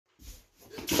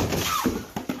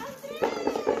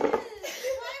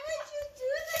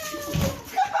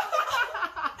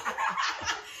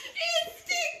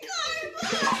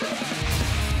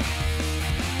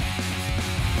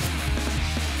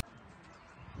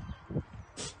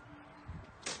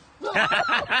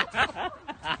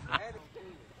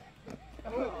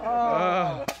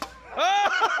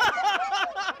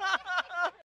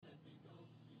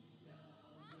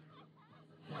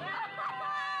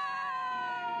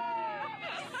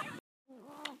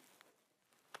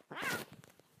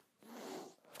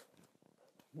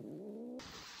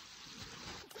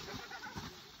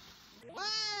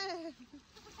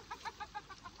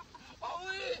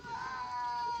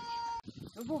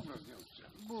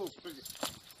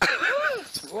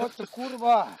O ty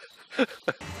kurwa!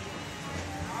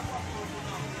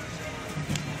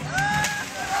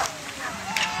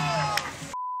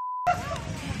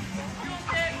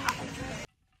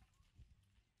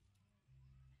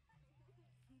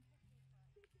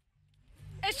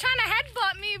 It's trying to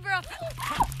headbutt me, bro.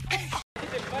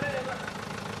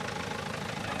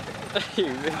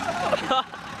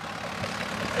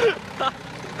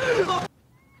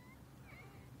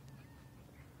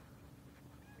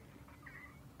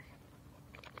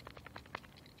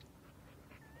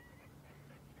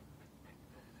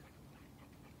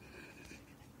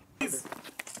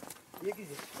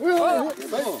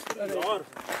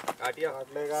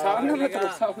 सामने मत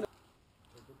रख सामने.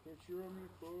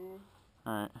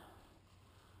 Alright.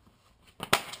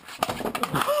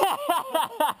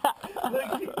 Look,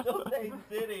 he's still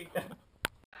sitting. 10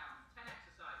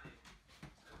 exercises.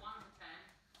 So 1 to 10.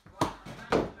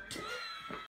 1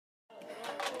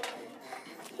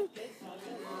 to 2.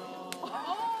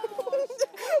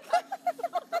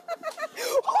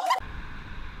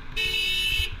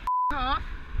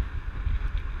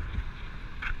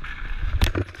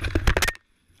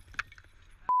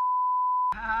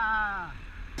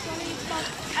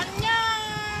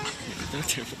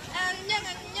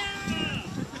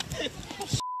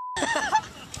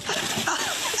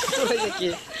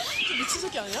 미친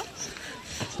새끼 아니야?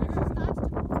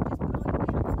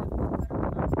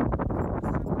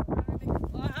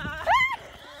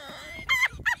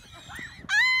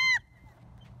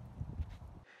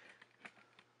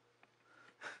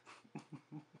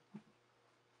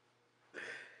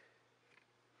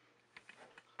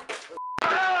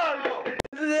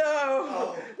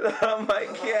 No! Not my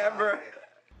camera.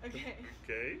 Okay.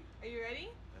 Okay, Are you ready?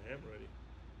 I am ready.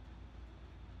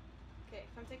 Okay,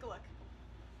 come take a look.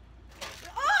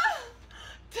 Ah!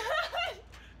 Dad!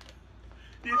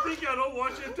 You think I don't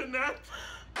watch internet?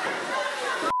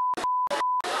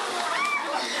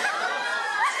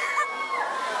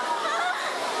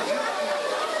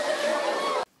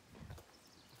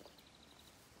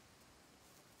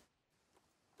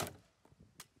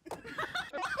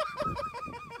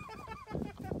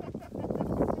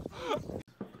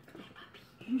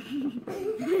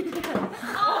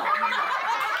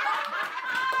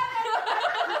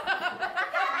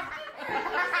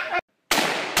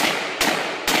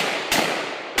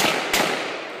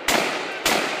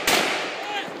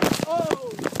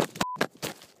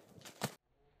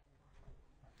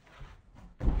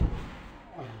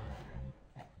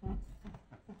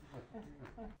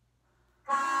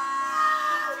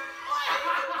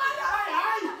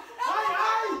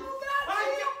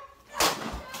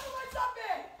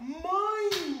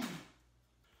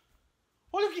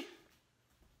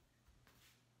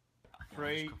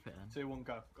 Three, 2, 1,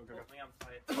 go. Go, go,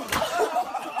 go.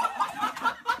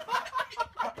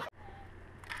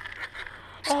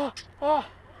 Oh, oh.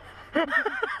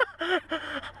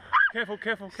 Careful,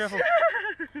 careful, careful.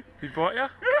 He bite ya?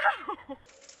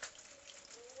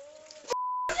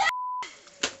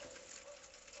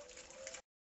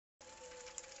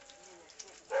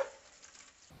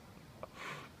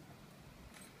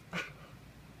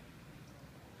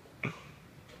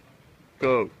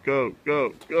 Go, go,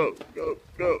 go, go, go,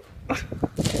 go.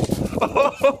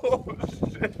 Oh,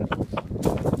 shit.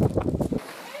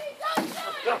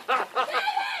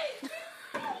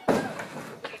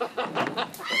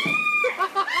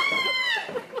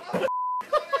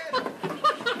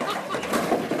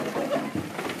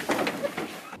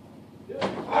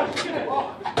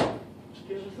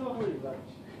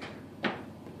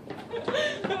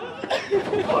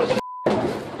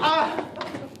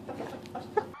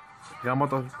 Gamo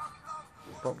to.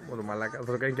 Udah malaka,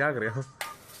 terus kayak gak ya?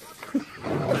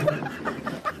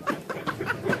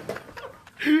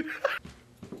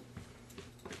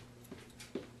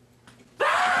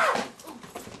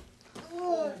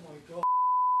 Oh my god.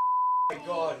 Oh my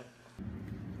god.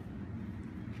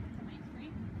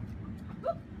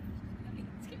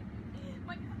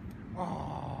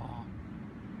 Oh.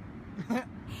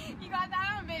 You got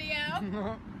that on video.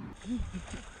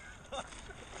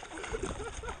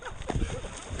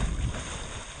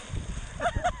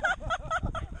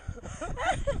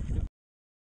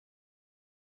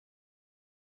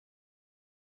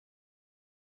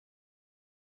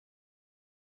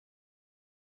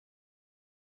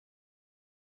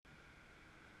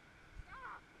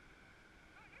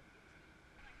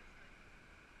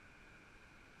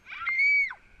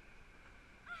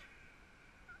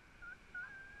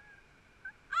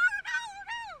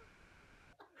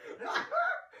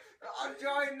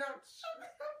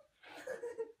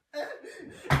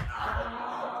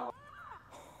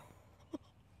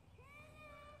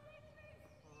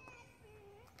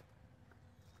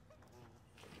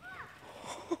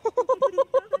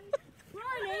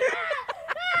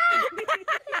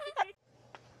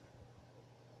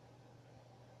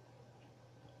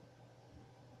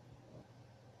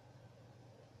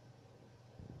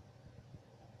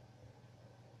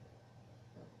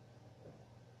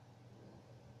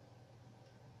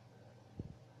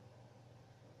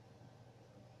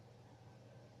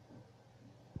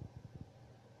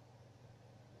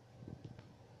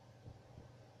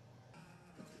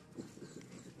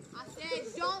 Dad,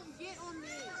 don't get on me.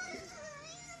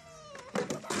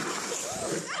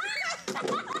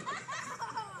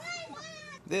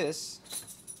 This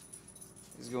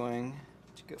is going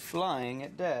to go flying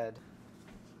at Dad.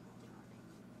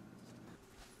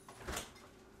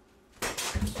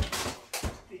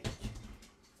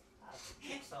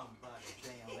 Hit somebody,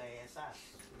 damn ass.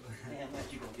 Damn,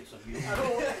 that you gonna get some use.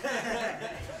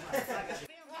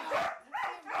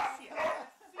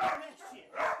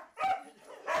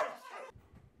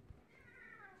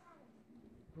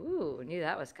 Ooh, knew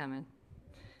that was coming.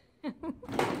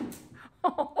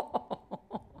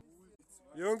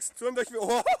 Jungs, zoomt euch mir.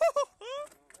 Oh.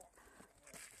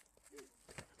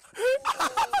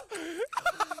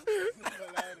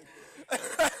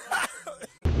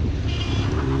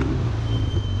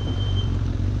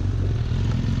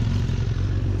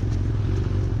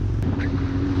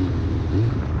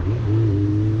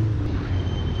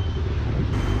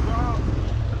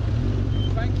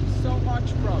 Thank you so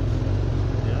much, bro.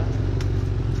 Yeah.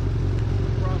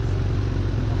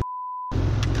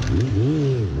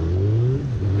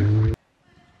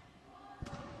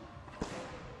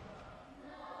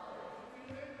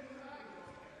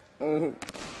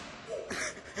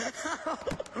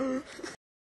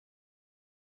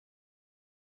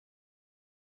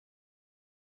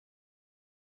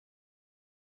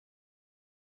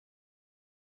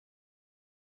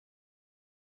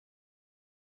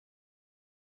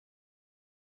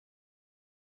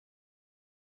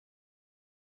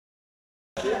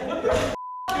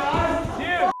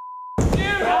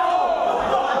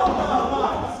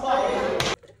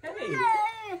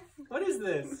 What is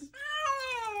this?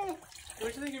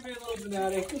 Don't you think you're being a little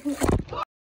dramatic?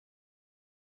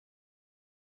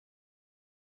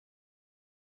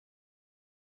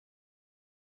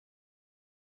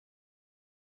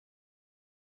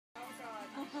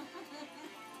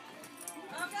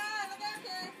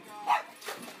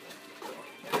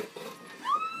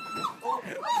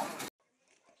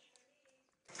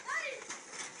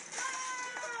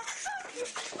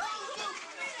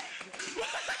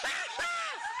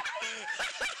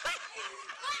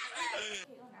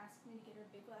 Caitlin asked me to get her a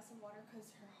big glass of water because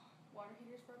her water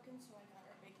heater's broken, so I got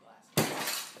her a big glass.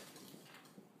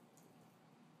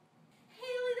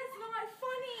 Haley, that's not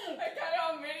funny! I got it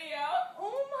on video!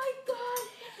 Oh my god,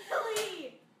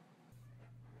 Haley!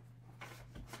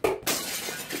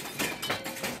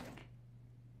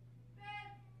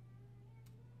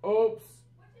 Oops.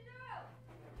 What'd you do?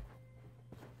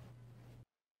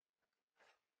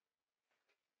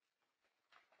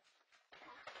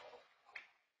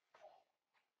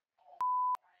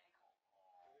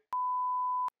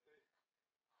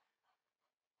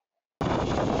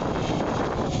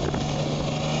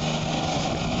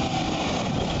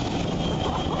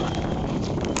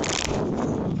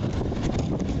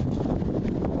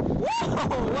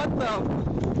 What the?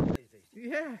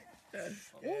 Yeah.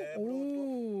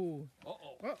 Ooh.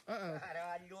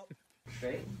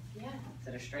 Straight? Yeah. Is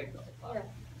it a straight? Yeah, I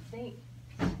think.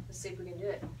 Let's see if we can do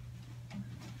it.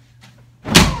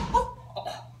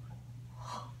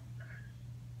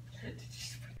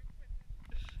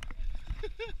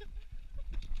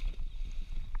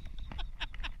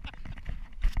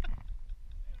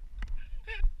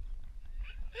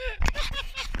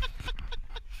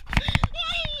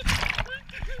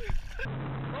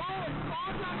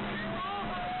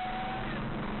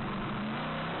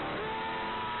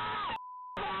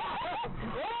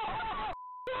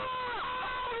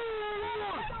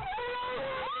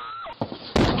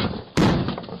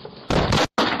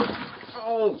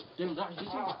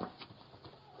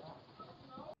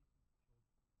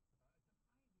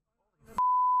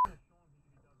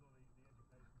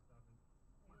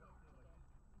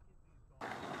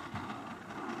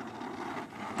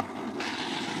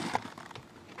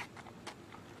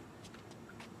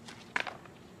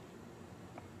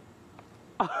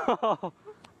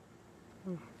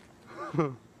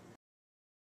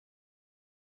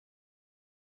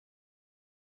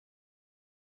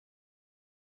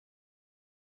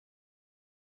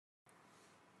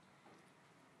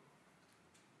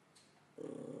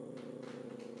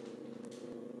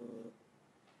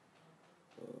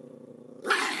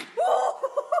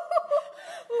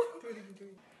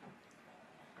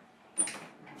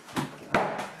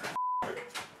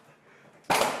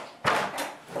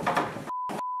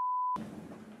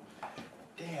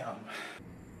 Damn.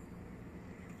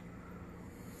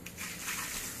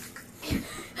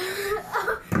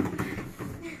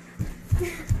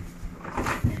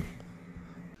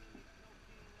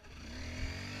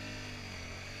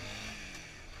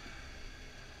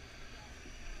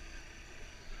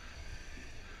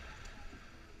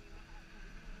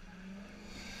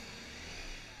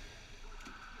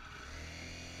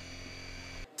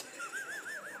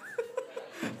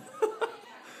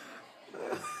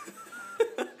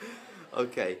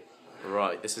 Okay,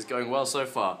 right, this is going well so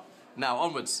far. Now,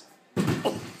 onwards.